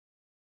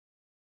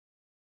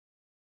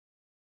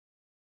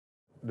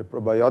The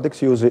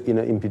probiotics used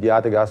in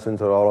pediatric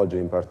gastroenterology,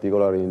 in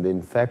particular in the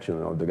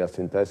infection of the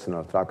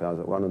gastrointestinal tract, are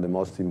one of the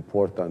most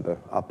important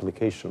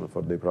applications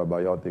for the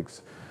probiotics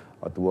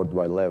at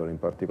worldwide level, in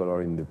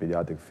particular in the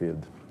pediatric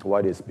field.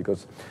 Why this?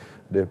 Because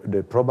the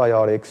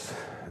probiotics,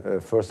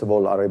 first of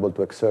all, are able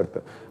to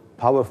exert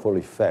powerful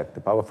effect,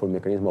 a powerful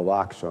mechanism of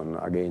action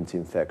against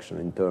infection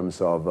in terms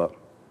of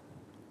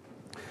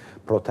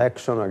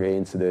protection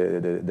against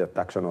the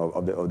action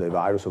of the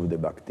virus, of the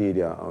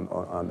bacteria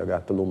on the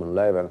gut lumen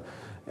level,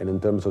 and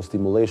in terms of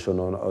stimulation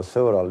on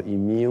several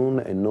immune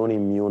and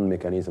non-immune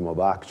mechanisms of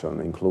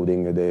action,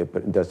 including the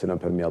intestinal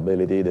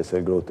permeability, the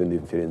cell growth and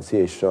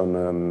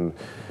differentiation,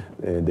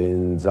 the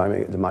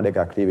enzymatic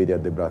activity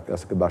at the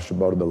brush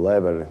border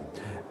level,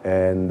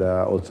 and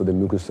also the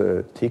mucous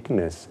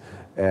thickness,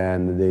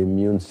 and the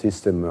immune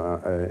system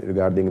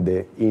regarding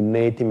the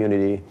innate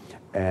immunity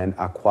and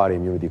acquired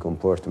immunity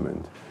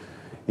comportment.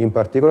 In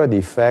particular, the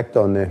effect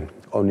on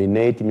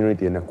innate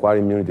immunity and acquired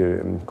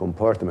immunity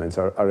comportments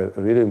are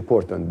really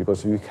important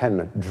because you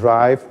can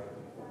drive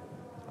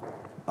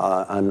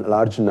a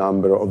large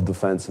number of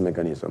defense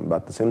mechanisms, but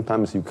at the same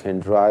time you can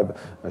drive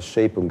a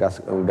shape on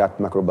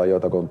gut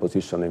microbiota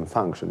composition and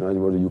function. In other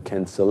words, you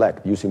can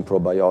select, using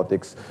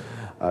probiotics,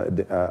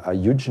 a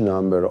huge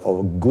number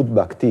of good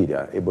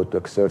bacteria able to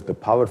exert a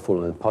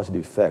powerful and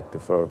positive effect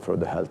for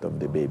the health of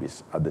the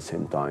babies at the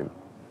same time.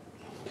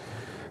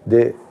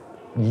 The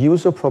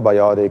use of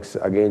probiotics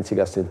against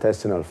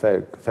gastrointestinal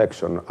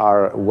infection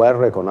are well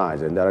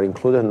recognized, and they are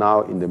included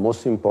now in the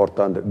most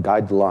important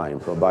guideline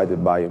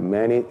provided by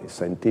many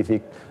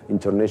scientific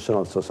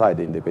international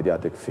societies in the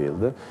pediatric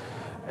field.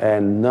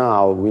 And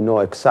now we know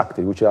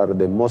exactly which are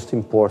the most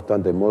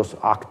important, the most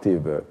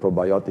active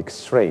probiotic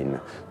strain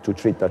to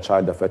treat a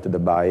child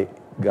affected by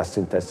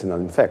gastrointestinal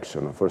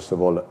infection. First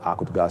of all,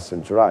 acute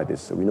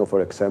gastroenteritis. We know,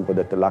 for example,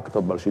 that the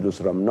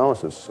lactobacillus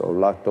rhamnosus or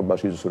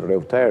lactobacillus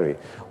reuteri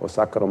or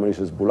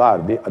saccharomyces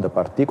boulardii at a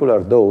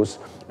particular dose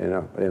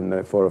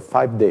and for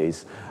 5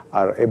 days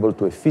are able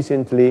to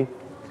efficiently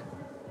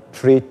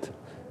treat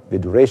the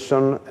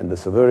duration and the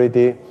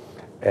severity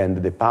and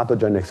the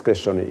pathogen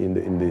excretion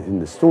in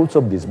the stools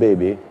of this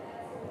baby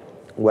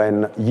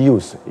when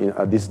used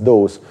at this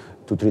dose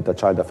to treat a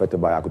child affected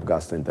by acute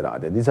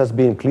gastroenteritis. This has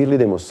been clearly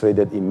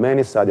demonstrated in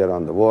many studies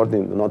around the world,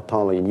 not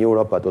only in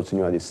Europe, but also in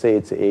the United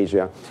States,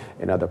 Asia,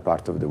 and other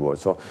parts of the world.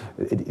 So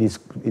it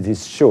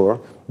is sure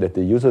that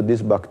the use of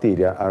these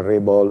bacteria are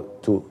able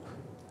to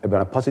have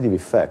a positive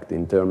effect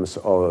in terms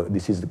of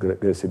disease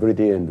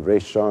severity and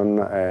duration,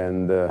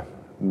 and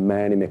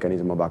many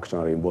mechanisms of action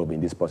are involved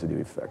in this positive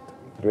effect.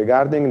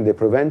 Regarding the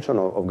prevention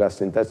of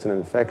gastrointestinal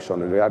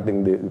infection,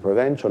 regarding the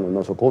prevention of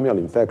nosocomial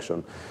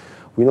infection,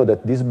 we know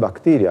that these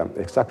bacteria,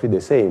 exactly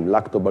the same,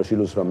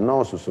 lactobacillus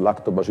rhamnosus,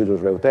 lactobacillus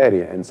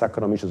reuteri, and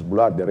saccharomyces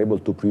boulardii, are able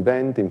to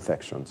prevent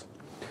infections.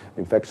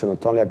 Infection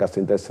not only at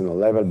gastrointestinal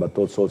level, but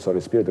also at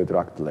respiratory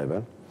tract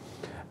level.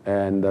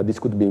 And this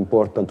could be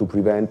important to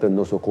prevent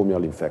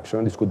nosocomial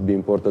infection. This could be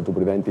important to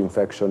prevent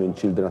infection in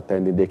children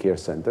attending daycare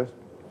centers.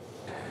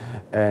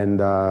 And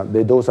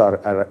the doses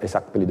are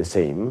exactly the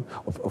same.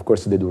 Of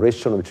course, the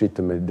duration of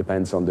treatment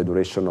depends on the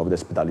duration of the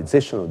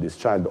hospitalization of this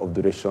child,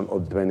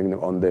 depending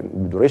on the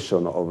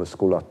duration of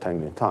school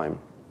attending time.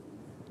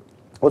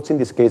 Also, in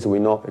this case, we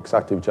know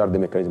exactly which are the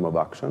mechanism of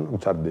action,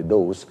 which are the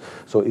dose.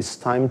 So it's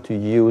time to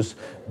use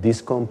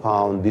this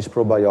compound, this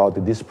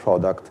probiotic, this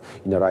product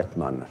in the right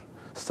manner,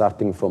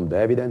 starting from the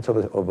evidence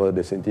of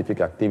the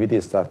scientific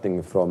activity,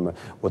 starting from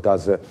what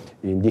has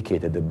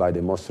indicated by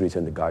the most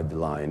recent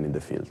guideline in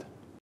the field.